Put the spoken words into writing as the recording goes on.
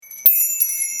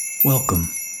Welcome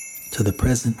to the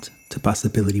Present to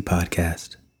Possibility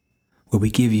podcast, where we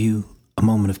give you a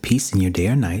moment of peace in your day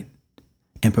or night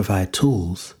and provide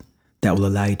tools that will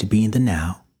allow you to be in the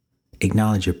now,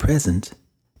 acknowledge your present,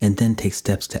 and then take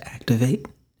steps to activate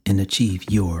and achieve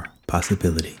your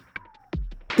possibility.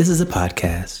 This is a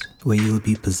podcast where you will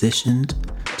be positioned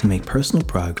to make personal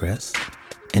progress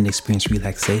and experience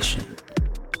relaxation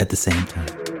at the same time.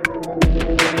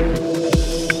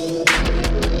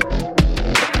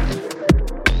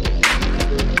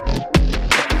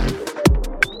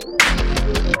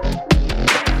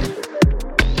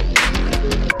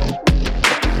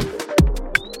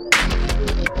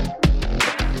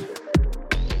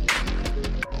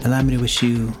 Allow me to wish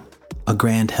you a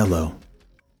grand hello.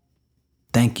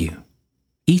 Thank you,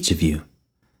 each of you,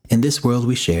 in this world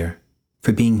we share,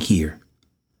 for being here.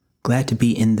 Glad to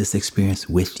be in this experience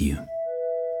with you.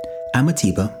 I'm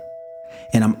Atiba,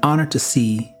 and I'm honored to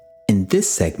see in this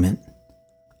segment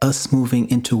us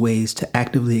moving into ways to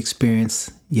actively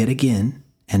experience yet again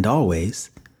and always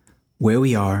where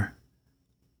we are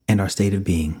and our state of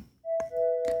being.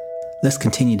 Let's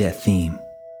continue that theme,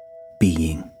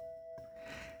 being.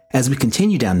 As we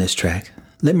continue down this track,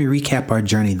 let me recap our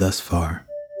journey thus far.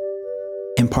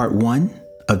 In part 1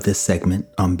 of this segment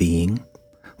on being,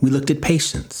 we looked at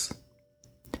patience.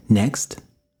 Next,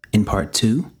 in part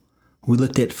 2, we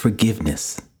looked at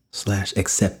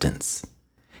forgiveness/acceptance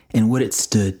and what it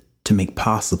stood to make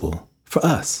possible for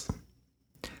us.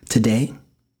 Today,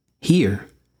 here,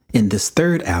 in this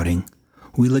third outing,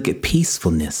 we look at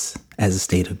peacefulness as a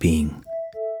state of being.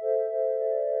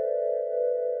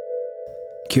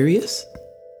 Curious?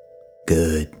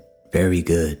 Good. Very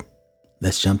good.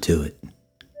 Let's jump to it.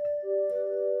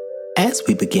 As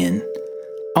we begin,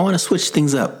 I want to switch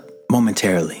things up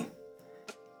momentarily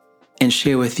and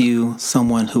share with you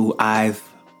someone who I've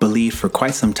believed for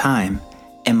quite some time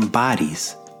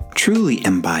truly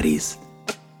embodies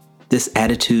this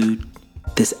attitude,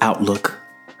 this outlook,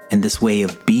 and this way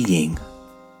of being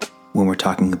when we're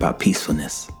talking about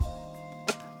peacefulness.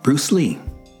 Bruce Lee.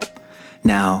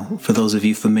 Now, for those of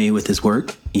you familiar with his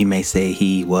work, you may say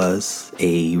he was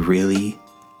a really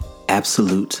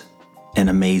absolute and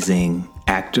amazing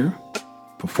actor,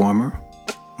 performer,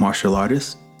 martial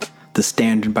artist, the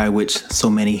standard by which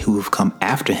so many who have come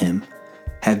after him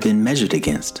have been measured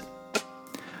against.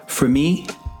 For me,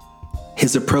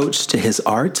 his approach to his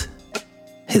art,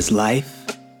 his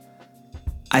life,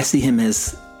 I see him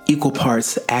as equal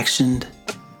parts action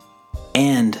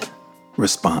and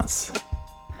response.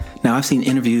 Now, I've seen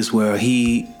interviews where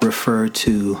he referred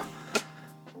to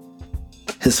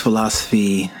his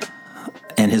philosophy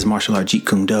and his martial art Jeet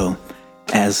Kune Do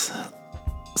as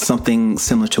something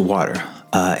similar to water.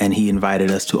 And he invited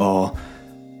us to all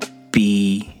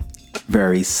be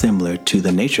very similar to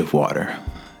the nature of water.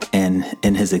 And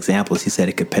in his examples, he said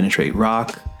it could penetrate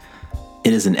rock.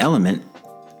 It is an element,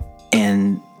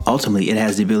 and ultimately it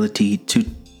has the ability to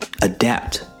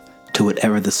adapt to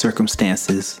whatever the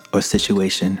circumstances or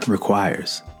situation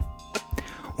requires.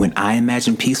 When I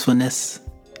imagine peacefulness,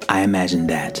 I imagine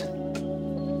that.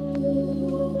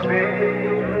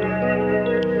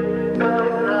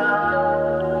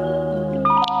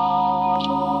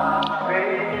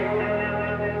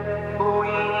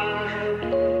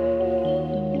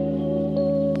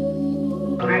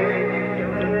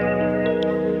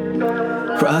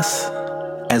 For us,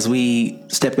 as we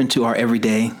step into our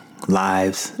everyday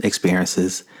lives,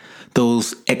 experiences,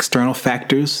 those external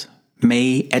factors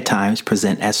may at times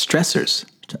present as stressors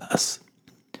to us.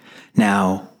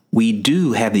 Now, we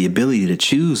do have the ability to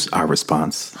choose our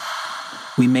response.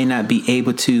 We may not be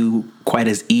able to quite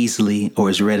as easily or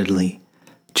as readily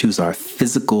choose our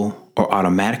physical or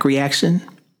automatic reaction,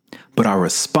 but our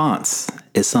response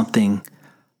is something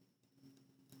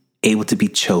able to be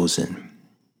chosen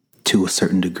to a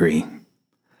certain degree.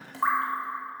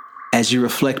 As you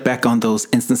reflect back on those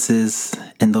instances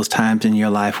and those times in your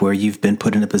life where you've been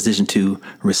put in a position to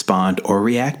respond or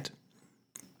react,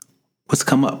 what's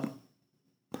come up?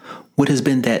 What has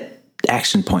been that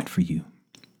action point for you?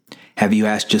 Have you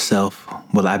asked yourself,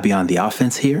 will I be on the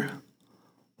offense here?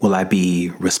 Will I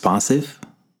be responsive?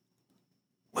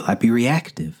 Will I be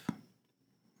reactive?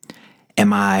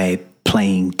 Am I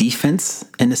playing defense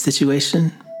in the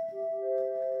situation?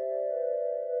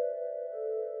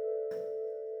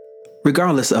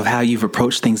 Regardless of how you've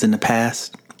approached things in the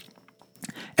past,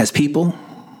 as people,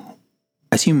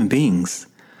 as human beings,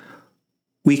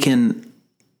 we can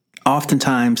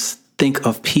oftentimes think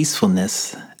of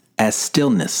peacefulness as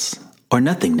stillness or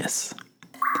nothingness.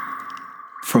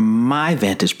 From my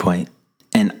vantage point,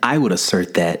 and I would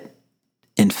assert that,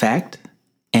 in fact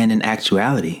and in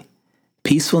actuality,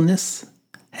 Peacefulness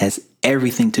has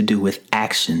everything to do with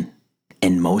action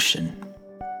and motion.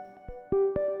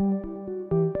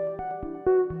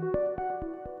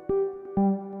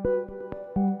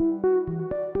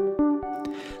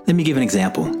 Let me give an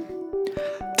example.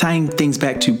 Tying things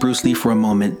back to Bruce Lee for a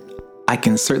moment, I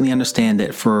can certainly understand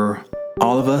that for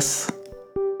all of us,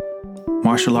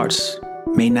 martial arts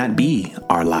may not be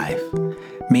our life,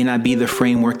 may not be the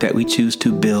framework that we choose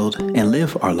to build and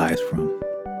live our lives from.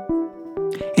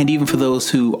 And even for those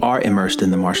who are immersed in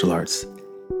the martial arts,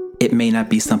 it may not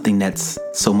be something that's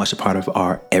so much a part of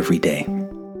our everyday.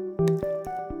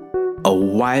 A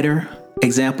wider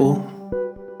example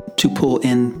to pull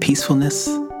in peacefulness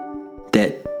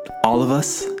that all of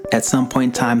us at some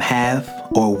point in time have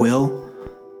or will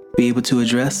be able to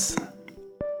address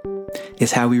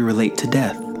is how we relate to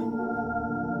death.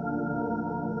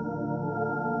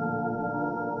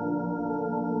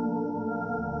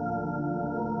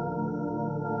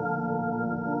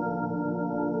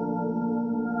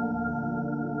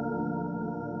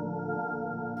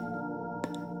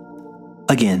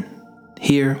 Again,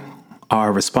 here,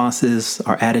 our responses,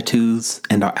 our attitudes,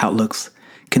 and our outlooks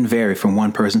can vary from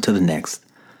one person to the next,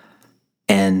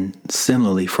 and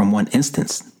similarly from one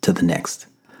instance to the next.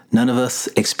 None of us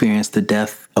experience the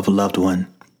death of a loved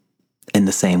one in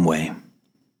the same way.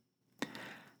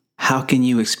 How can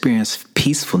you experience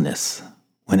peacefulness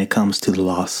when it comes to the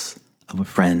loss of a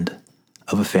friend,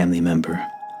 of a family member,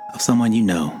 of someone you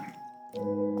know?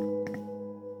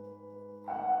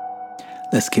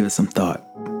 Let's give it some thought.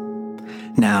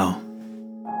 Now,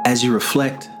 as you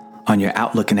reflect on your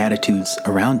outlook and attitudes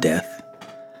around death,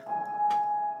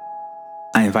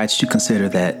 I invite you to consider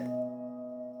that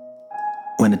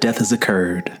when a death has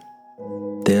occurred,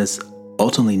 there's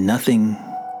ultimately nothing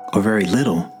or very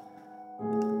little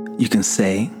you can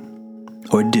say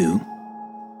or do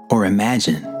or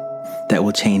imagine that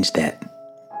will change that.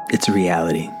 It's a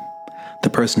reality. The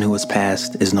person who has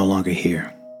passed is no longer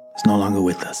here. It's no longer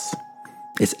with us.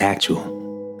 It's actual,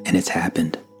 and it's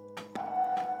happened.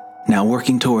 Now,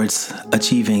 working towards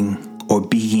achieving or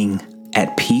being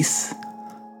at peace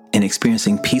and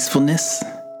experiencing peacefulness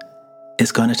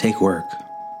is going to take work.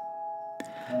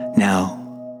 Now,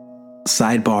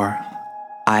 sidebar,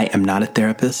 I am not a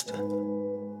therapist.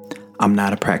 I'm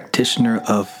not a practitioner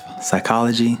of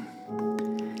psychology.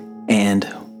 And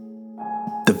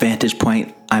the vantage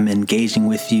point I'm engaging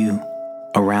with you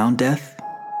around death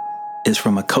is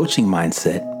from a coaching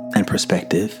mindset and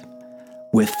perspective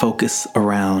with focus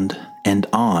around and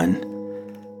on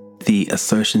the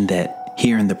assertion that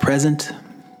here in the present,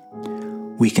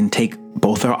 we can take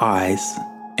both our eyes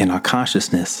and our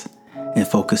consciousness and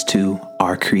focus to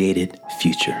our created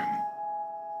future.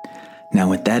 Now,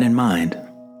 with that in mind,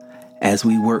 as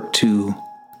we work to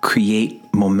create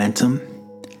momentum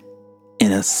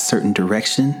in a certain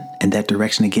direction, and that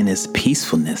direction again is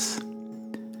peacefulness,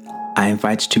 I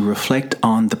invite you to reflect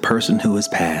on the person who has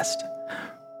passed.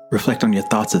 Reflect on your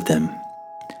thoughts of them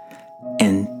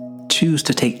and choose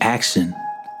to take action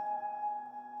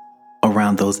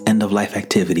around those end-of-life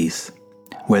activities,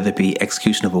 whether it be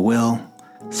execution of a will,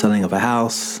 selling of a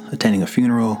house, attending a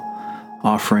funeral,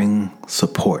 offering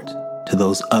support to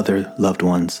those other loved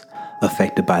ones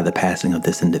affected by the passing of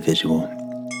this individual.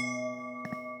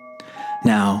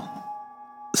 Now,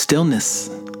 stillness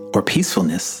or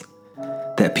peacefulness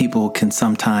that people can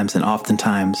sometimes and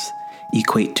oftentimes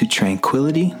equate to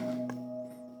tranquility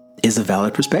is a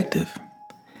valid perspective.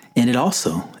 And it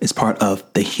also is part of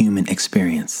the human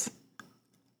experience.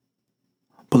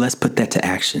 But let's put that to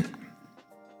action.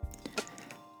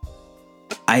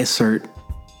 I assert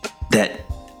that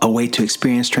a way to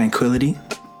experience tranquility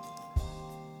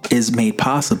is made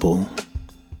possible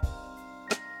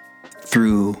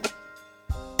through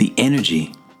the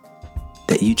energy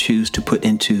that you choose to put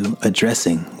into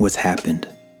addressing what's happened,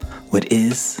 what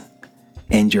is,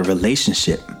 and your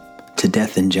relationship to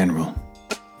death in general.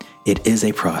 It is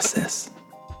a process.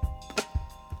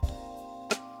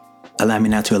 Allow me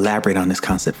now to elaborate on this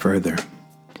concept further.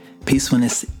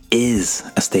 Peacefulness is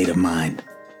a state of mind.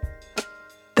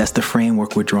 That's the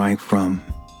framework we're drawing from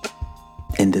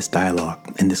in this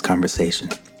dialogue, in this conversation.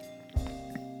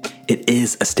 It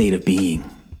is a state of being.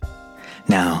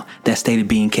 Now, that state of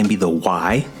being can be the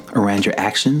why around your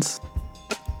actions.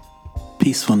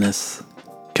 Peacefulness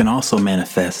can also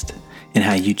manifest in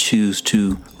how you choose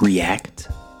to react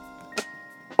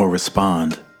or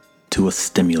respond to a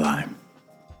stimuli.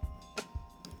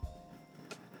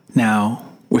 Now,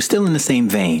 we're still in the same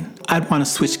vein. I'd want to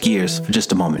switch gears for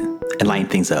just a moment and lighten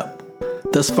things up.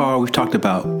 Thus far, we've talked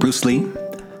about Bruce Lee.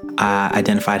 I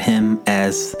identified him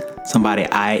as somebody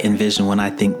I envision when I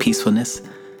think peacefulness.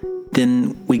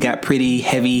 then we got pretty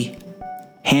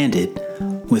heavy-handed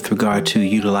with regard to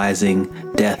utilizing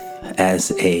death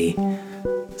as a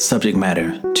subject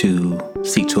matter to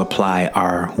seek to apply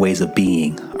our ways of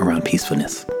being around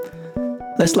peacefulness.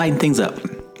 Let's lighten things up.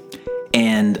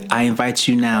 And I invite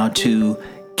you now to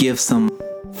give some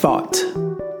thought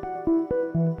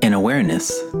and awareness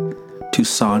to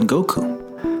Son Goku.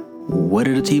 What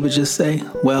did Atiba just say?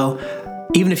 Well,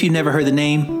 even if you never heard the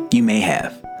name, you may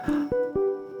have.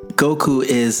 Goku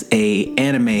is a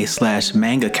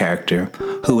anime/manga character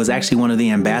who was actually one of the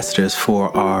ambassadors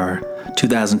for our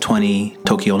 2020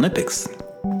 Tokyo Olympics.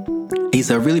 He's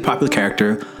a really popular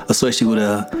character associated with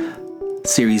a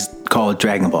series called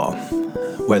Dragon Ball,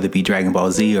 whether it be Dragon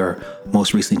Ball Z or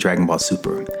most recently Dragon Ball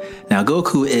Super. Now,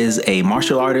 Goku is a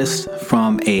martial artist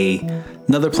from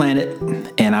another planet,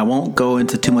 and I won't go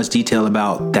into too much detail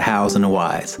about the hows and the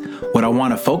whys. What I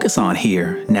want to focus on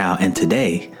here now and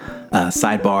today,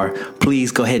 sidebar,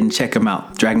 please go ahead and check him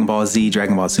out, Dragon Ball Z,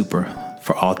 Dragon Ball Super,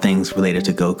 for all things related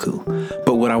to Goku.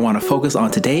 But what I want to focus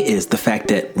on today is the fact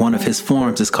that one of his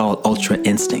forms is called Ultra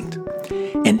Instinct.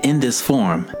 And in this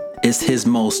form is his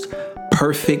most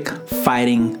perfect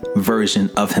fighting version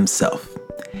of himself.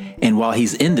 And while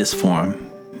he's in this form,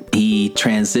 he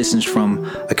transitions from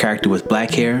a character with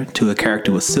black hair to a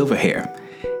character with silver hair.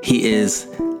 He is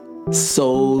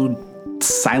so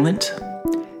silent.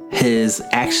 His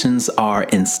actions are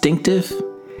instinctive.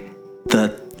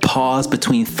 The pause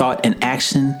between thought and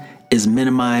action is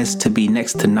minimized to be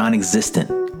next to non-existent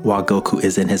while Goku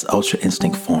is in his Ultra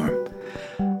Instinct form.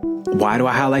 Why do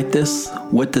I highlight this?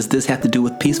 What does this have to do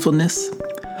with peacefulness?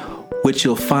 What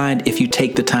you'll find if you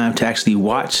take the time to actually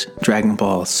watch Dragon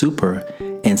Ball Super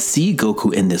and see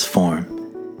Goku in this form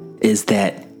is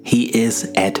that he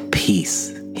is at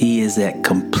peace. He is at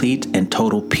complete and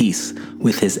total peace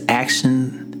with his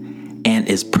action and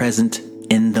is present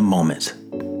in the moment.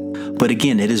 But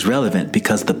again, it is relevant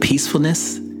because the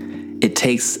peacefulness, it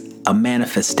takes a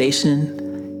manifestation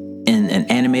in an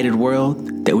animated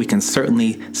world that we can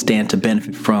certainly stand to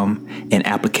benefit from an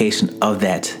application of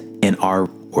that in our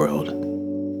world.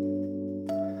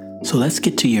 So let's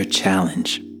get to your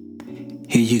challenge.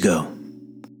 Here you go.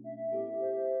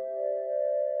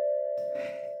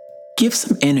 Give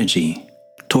some energy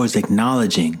towards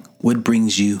acknowledging what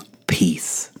brings you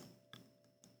peace.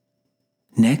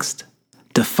 Next,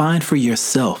 define for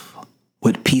yourself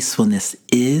what peacefulness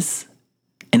is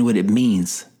and what it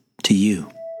means to you.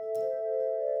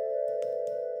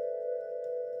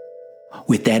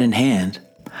 With that in hand,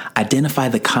 identify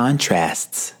the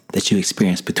contrasts that you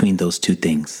experience between those two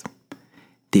things.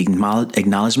 The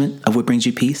acknowledgement of what brings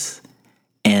you peace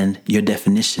and your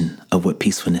definition of what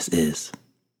peacefulness is.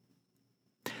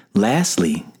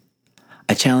 Lastly,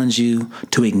 I challenge you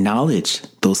to acknowledge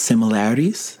those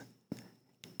similarities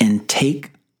and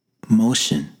take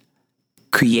motion,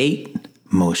 create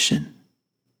motion,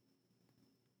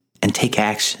 and take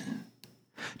action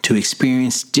to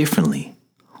experience differently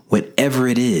whatever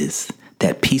it is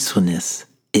that peacefulness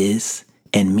is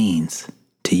and means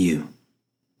to you.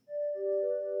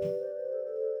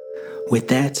 With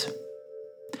that,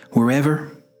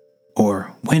 wherever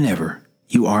or whenever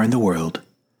you are in the world,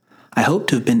 I hope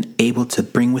to have been able to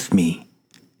bring with me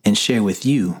and share with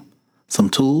you some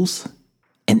tools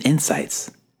and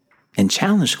insights and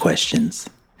challenge questions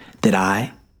that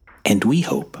I and we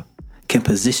hope can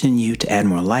position you to add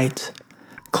more light,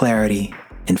 clarity,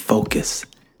 and focus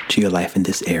to your life in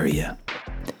this area,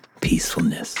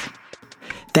 peacefulness.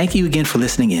 Thank you again for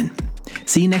listening in.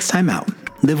 See you next time out.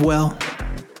 Live well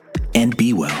and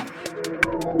be well.